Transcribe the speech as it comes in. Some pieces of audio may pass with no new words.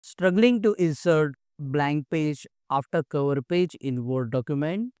Struggling to insert blank page after cover page in Word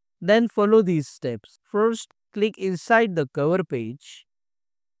document? Then follow these steps. First, click inside the cover page.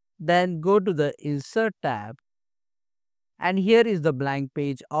 Then go to the Insert tab. And here is the blank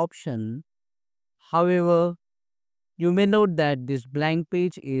page option. However, you may note that this blank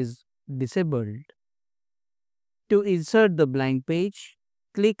page is disabled. To insert the blank page,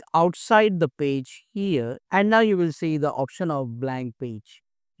 click outside the page here and now you will see the option of blank page.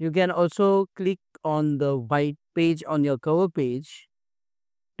 You can also click on the white page on your cover page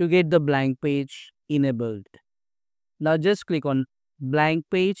to get the blank page enabled. Now just click on blank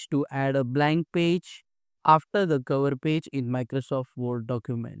page to add a blank page after the cover page in Microsoft Word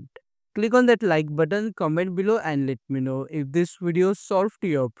document. Click on that like button, comment below and let me know if this video solved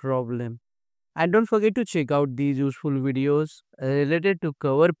your problem. And don't forget to check out these useful videos related to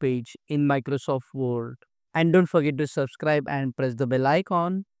cover page in Microsoft Word. And don't forget to subscribe and press the bell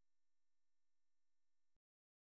icon